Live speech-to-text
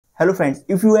Hello friends,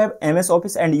 if you have MS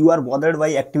Office and you are bothered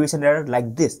by activation error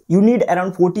like this, you need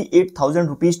around 48,000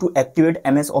 rupees to activate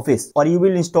MS Office, or you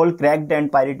will install cracked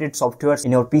and pirated softwares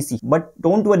in your PC. But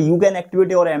don't worry, you can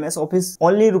activate your MS Office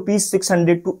only rupees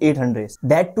 600 to 800.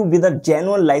 That too with a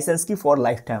genuine license key for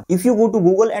lifetime. If you go to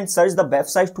Google and search the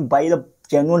websites to buy the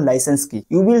genuine license key,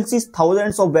 you will see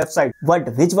thousands of websites,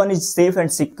 but which one is safe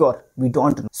and secure, we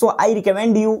don't know. So I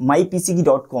recommend you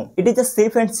MyPCKey.com. It is a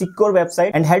safe and secure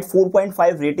website and had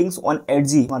 4.5 ratings on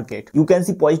Edge Market. You can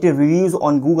see positive reviews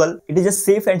on Google. It is a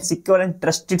safe and secure and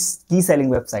trusted key selling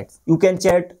website. You can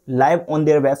chat live on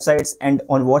their websites and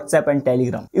on WhatsApp and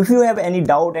Telegram. If you have any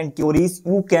doubt and queries,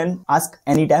 you can ask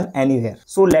anytime, anywhere.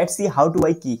 So let's see how to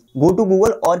buy key. Go to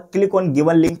Google or click on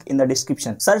given link in the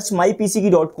description. Search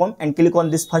MyPCKey.com and click on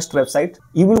this first website.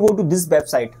 You will go to this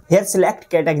website. Here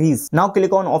select categories. Now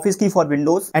click on Office key for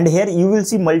Windows, and here you will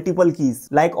see multiple keys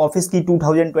like Office key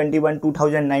 2021,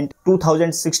 2009,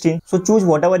 2016. So choose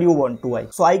whatever you want to buy.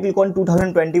 So I click on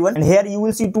 2021, and here you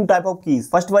will see two type of keys.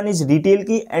 First one is retail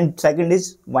key and second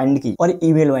is bind key or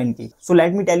email bind key. So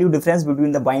let me tell you difference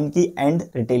between the bind key and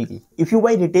retail key. If you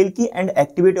buy retail key and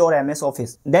activate your MS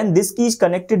Office, then this key is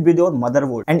connected with your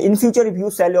motherboard, and in future if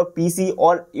you sell your PC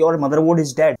or your motherboard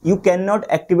is dead, you cannot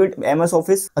activate MS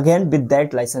Office again with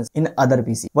that license in other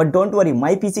PC. But don't worry,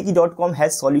 MyPCKey.com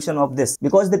has solution of this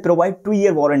because they provide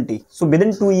 2-year warranty. So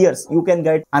within 2 years you can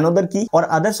get another key or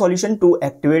other solution to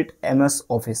activate MS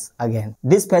Office again.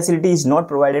 This facility is not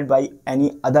provided by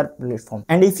any other platform.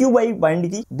 And if you buy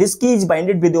bind key, this key is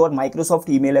binded with your Microsoft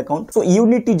email account. So you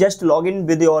need to just log in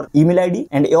with your email ID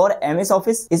and your MS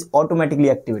Office is automatically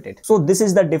activated. So this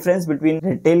is the difference between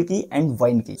retail key and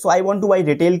bind key. So I want to buy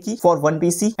retail key for one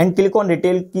PC and click on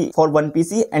retail key for one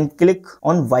PC and click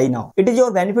on buy now. It is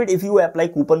your benefit if you apply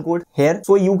coupon code here.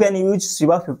 So you can use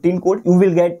Shiva15 code. You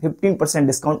will get 15%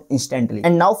 discount instantly.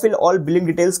 And now fill all billing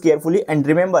details carefully, and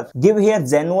remember, give here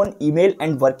genuine email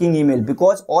and working email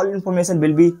because all information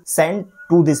will be sent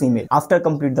to this email after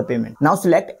complete the payment. Now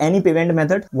select any payment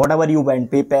method, whatever you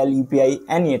want, PayPal, UPI,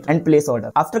 any, and place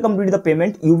order. After complete the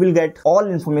payment, you will get all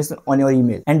information on your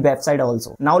email and website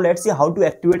also. Now let's see how to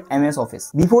activate MS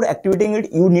Office. Before activating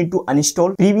it, you need to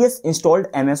uninstall previous installed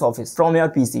MS Office from your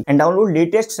PC and download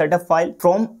latest setup file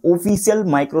from official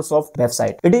Microsoft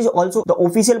website. It is also the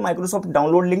official Microsoft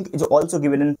download link is also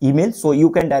given in email, so you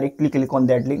can directly click on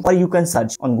that link or you can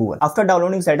search on Google. After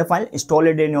downloading setup file, install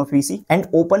it in your PC and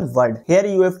open Word. Here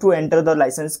you have to enter the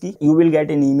license key. You will get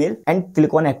an email and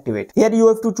click on activate. Here you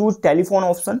have to choose telephone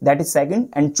option, that is second,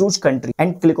 and choose country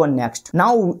and click on next.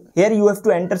 Now here you have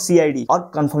to enter CID or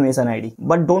confirmation ID.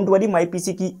 But don't worry,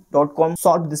 MyPCKey.com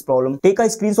solved this problem. Take a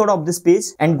screenshot of this page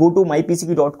and go to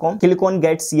MyPCKey.com, click on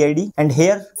get CID, and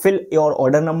here fill your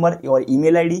order number, your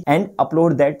email ID, and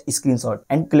upload that screenshot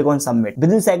and click on submit.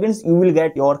 Within seconds you will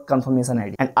get your confirmation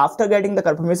ID, and after getting the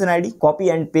confirmation ID, copy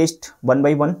and paste one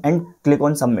by one and click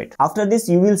on submit. After this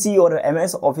you will see your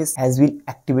MS Office has been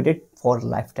activated for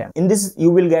lifetime. In this you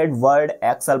will get Word,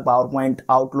 Excel, PowerPoint,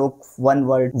 Outlook,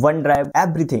 OneWord, OneDrive,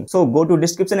 everything. So go to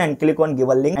description and click on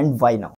given link and buy now.